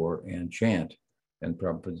Mayapur and chant. And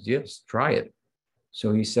Prabhupada said, yes, try it.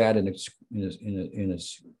 So he sat in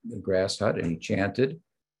his grass hut and he chanted,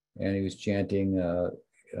 and he was chanting a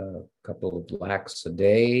couple of lakhs a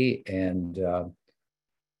day, and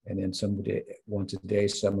then once a day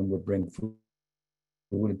someone would bring food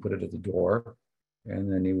and put it at the door,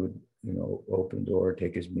 and then he would open the door,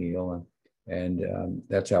 take his meal, and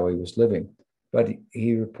that's how he was living. But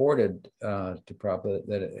he reported to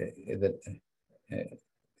Prabhupada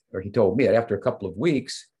or he told me that after a couple of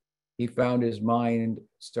weeks, he found his mind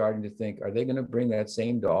starting to think, are they going to bring that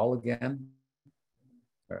same doll again?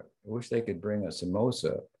 I wish they could bring a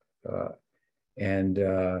samosa. And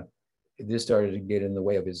this started to get in the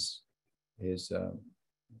way of his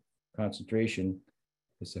concentration,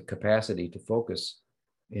 his capacity to focus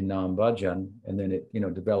in Nam Bhajan. And then it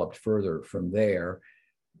developed further from there,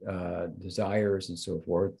 desires and so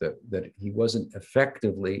forth, that he wasn't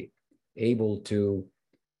effectively able to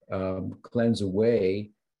cleanse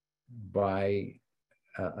away by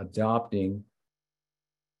adopting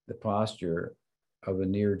the posture of a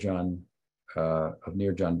Nirjan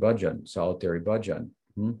Bhajan, solitary Bhajan.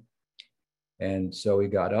 And so he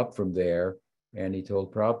got up from there and he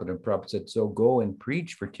told Prabhupada, and Prabhupada said, so go and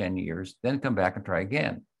preach for 10 years, then come back and try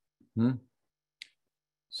again.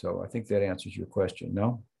 So I think that answers your question,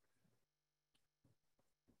 no?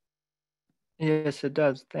 Yes, it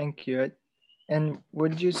does. Thank you. And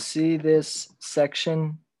would you see this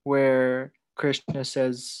section where Krishna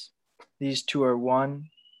says these two are one?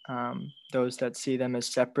 Those that see them as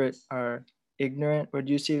separate are ignorant, or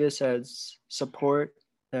do you see this as support,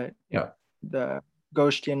 that Yeah. the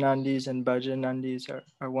Goshtianandis and Bhajanandis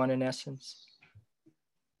are one in essence?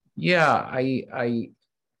 Yeah, I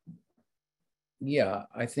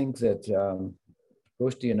think that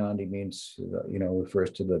Goshtianandi means,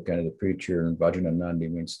 refers to the kind of the preacher, and Bhajananandi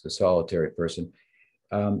means the solitary person.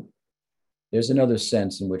 There's another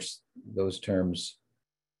sense in which those terms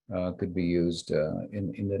could be used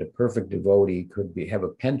in that a perfect devotee could have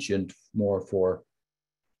a penchant more for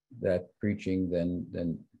that preaching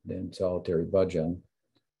than solitary bhajan.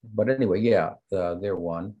 But anyway, yeah, they're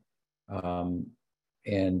one.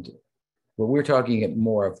 And but we're talking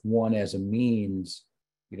more of one as a means,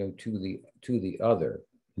 to the other.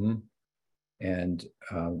 And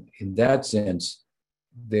in that sense,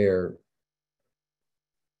 they're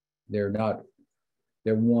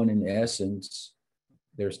one in essence.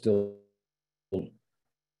 They're still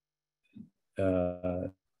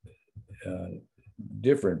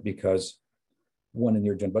different, because one in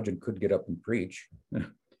Nirjan Bhajan could get up and preach,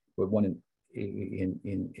 but one in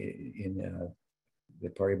the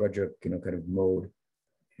Paribhaja kind of mode,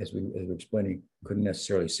 as we were explaining, couldn't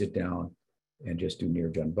necessarily sit down and just do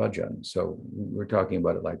Nirjan Bhajan. So we're talking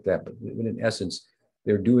about it like that, but in essence,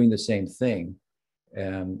 they're doing the same thing,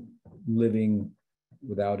 living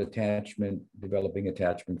without attachment, developing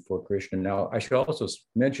attachment for Krishna. Now, I should also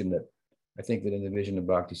mention that I think that in the vision of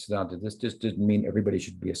Bhaktisiddhanta, this just doesn't mean everybody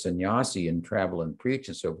should be a sannyasi and travel and preach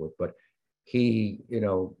and so forth, but he,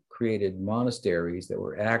 created monasteries that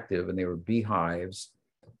were active, and they were beehives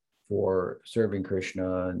for serving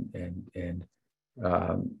Krishna and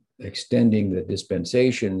extending the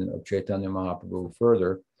dispensation of Chaitanya Mahaprabhu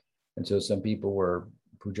further. And so some people were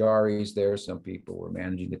pujaris there, some people were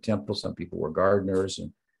managing the temple, some people were gardeners,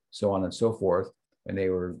 and so on and so forth. And they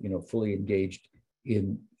were, fully engaged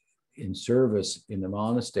in service in the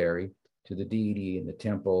monastery to the deity in the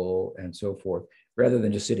temple and so forth, rather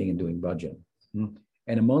than just sitting and doing bhajan.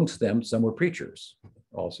 And amongst them, some were preachers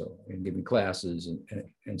also, and giving classes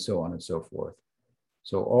and so on and so forth.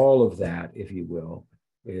 So all of that, if you will,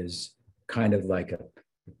 is kind of like a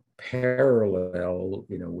parallel,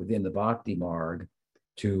 within the Bhakti Marg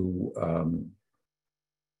to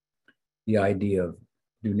the idea of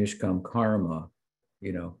do nishkam karma,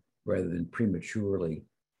 rather than prematurely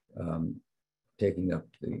taking up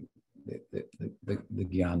the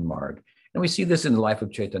Gyan Marg. And we see this in the life of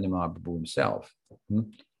Chaitanya Mahaprabhu himself.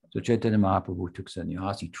 So Chaitanya Mahaprabhu took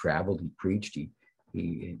sannyas, he traveled, he preached,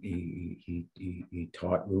 he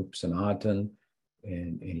taught Rup Sanatan,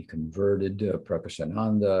 and he converted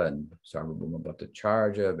Prakashananda and Sarvabhauma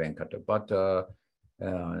Bhattacharya, Venkatabhatta,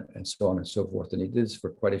 and so on and so forth. And he did this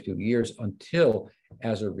for quite a few years, until,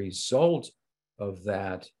 as a result of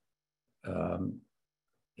that,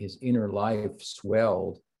 his inner life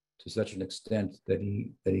swelled to such an extent that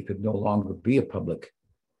he could no longer be a public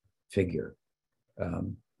figure.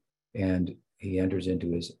 And he enters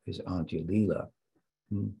into his Antya Leela.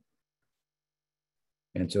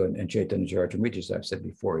 And so, and Chaitanya Charitamrita, as I've said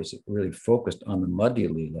before, is really focused on the Madhya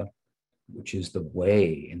Leela, which is the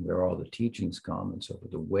way, and where all the teachings come and so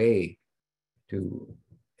forth, the way to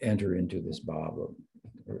enter into this bhava.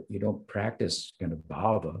 You don't practice kind of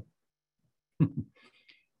bhava.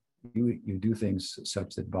 You do things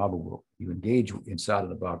such that bhava will, you engage in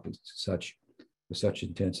sadhana bhakti with such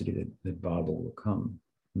intensity that bhava will come.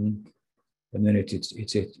 And then it is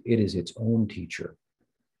its own teacher.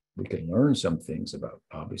 We can learn some things about,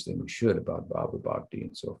 obviously we should, about bhava bhakti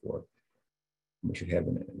and so forth. We should have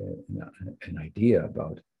an idea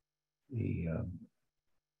about the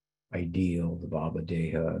ideal, the bhava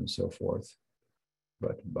deha and so forth.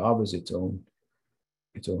 But bhava is its own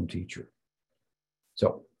teacher.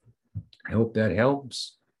 So I hope that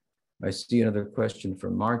helps. I see another question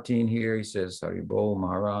from Martin here. He says, Haribol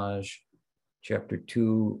Maharaj, chapter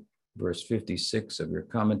 2, verse 56 of your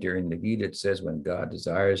commentary in the Gita, it says, when God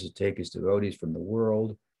desires to take his devotees from the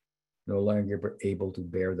world, no longer able to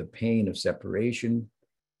bear the pain of separation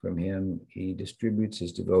from him, he distributes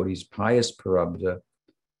his devotees' pious parabdha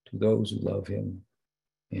to those who love him,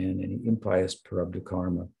 and any impious parabdha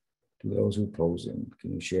karma to those who oppose him.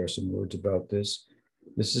 Can you share some words about this?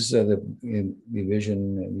 This is the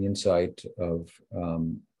vision and the insight of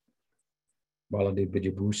Baladev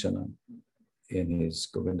Vijayabhusana in his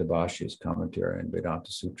Govinda Bhashya's commentary and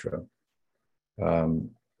Vedanta Sutra.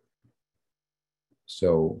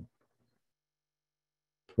 So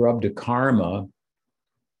Prabdha karma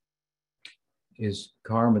is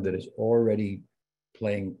karma that is already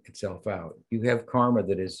playing itself out. You have karma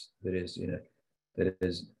that is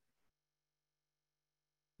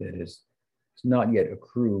not yet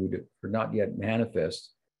accrued or not yet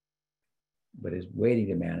manifest, but is waiting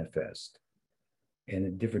to manifest. And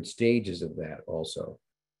in different stages of that also.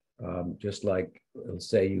 Just like, let's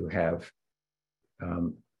say you have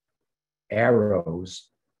arrows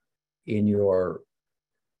in your,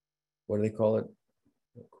 what do they call it?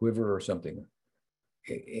 Quiver or something.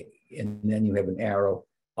 And then you have an arrow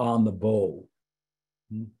on the bow,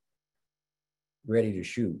 ready to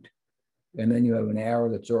shoot. And then you have an arrow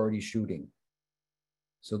that's already shooting.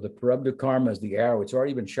 So the Prarabdha karma is the arrow. It's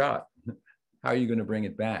already been shot. How are you going to bring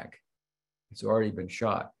it back? It's already been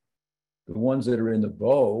shot. The ones that are in the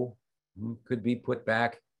bow could be put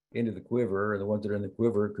back into the quiver, or the ones that are in the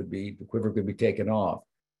quiver could be taken off.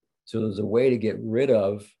 So there's a way to get rid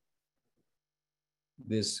of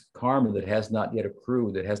this karma that has not yet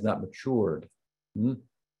accrued, that has not matured.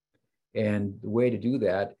 And the way to do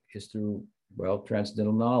that is through, well,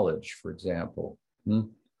 transcendental knowledge, for example.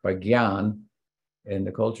 By gyan, and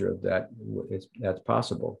the culture of that, that's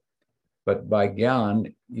possible. But by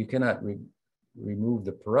gyan, you cannot remove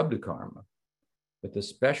the Prarabdha karma. But the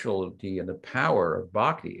specialty and the power of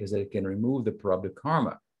bhakti is that it can remove the Prarabdha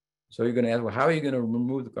karma. So you're going to ask, well, how are you going to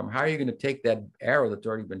remove the karma? How are you going to take that arrow that's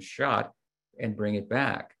already been shot and bring it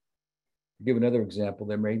back? To give another example,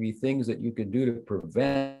 there may be things that you can do to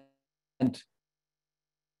prevent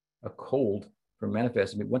a cold from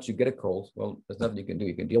manifesting. Once you get a cold, well, there's nothing you can do.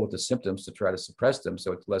 You can deal with the symptoms to try to suppress them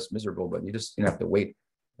so it's less miserable, but you just have to wait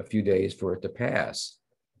a few days for it to pass.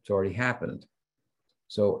 It's already happened.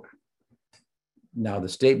 So now the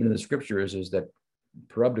statement in the scriptures is that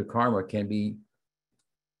Prarabdha karma can be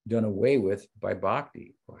done away with by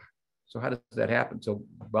bhakti. So how does that happen? So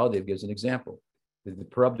Baladev gives an example. The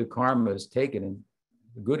Prarabdha karma is taken and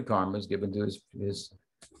the good karma is given to his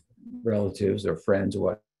relatives or friends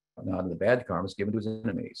or whatnot, and the bad karma is given to his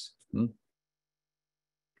enemies.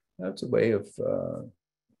 That's a way of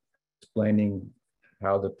explaining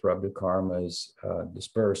how the Prarabdha karma is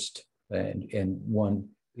dispersed and one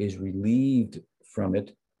is relieved from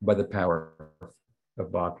it by the power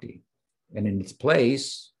of bhakti. And in its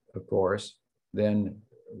place, of course, then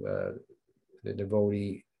the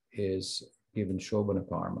devotee is given Shobhana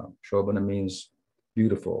karma. Shobhana means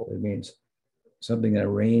beautiful. It means something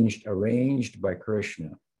arranged by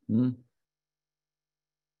Krishna. And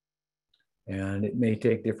it may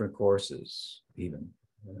take different courses, even.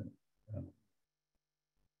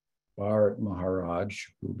 Bharat Maharaj,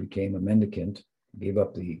 who became a mendicant, gave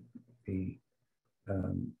up his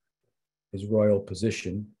royal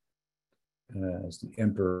position as the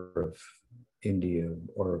emperor of India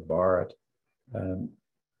or of Bharat.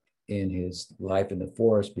 In his life in the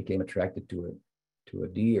forest, became attracted to a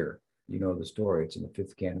deer. You know the story. It's in the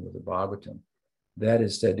 5th canon of the Bhagavatam. That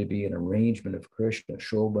is said to be an arrangement of Krishna,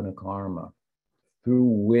 Shobhana karma, through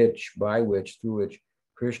which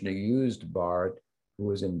Krishna used Bharat, who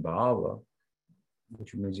was in bhava,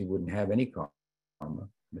 which means he wouldn't have any karma,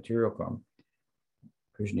 material karma.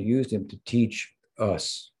 Krishna used him to teach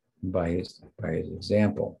us by his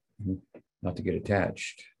example, not to get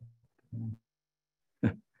attached.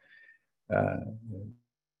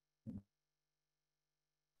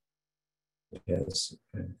 It has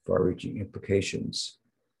far-reaching implications.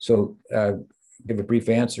 So give a brief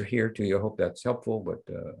answer here to you. I hope that's helpful, but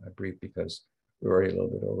I brief because we're already a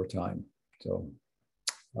little bit over time. So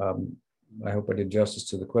I hope I did justice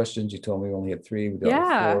to the questions. You told me we only had 3. We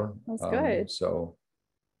got 4. That's good. So,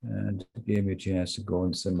 and it gave me a chance to go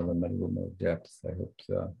into some of them in a little more depth. I hope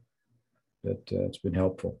that it's been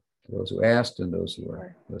helpful to those who asked and those who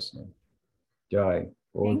are listening. Jai.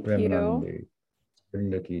 Thank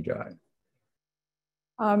you. Jai.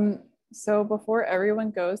 So before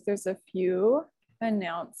everyone goes, there's a few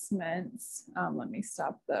announcements. Let me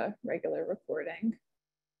stop the regular recording.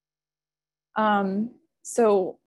 So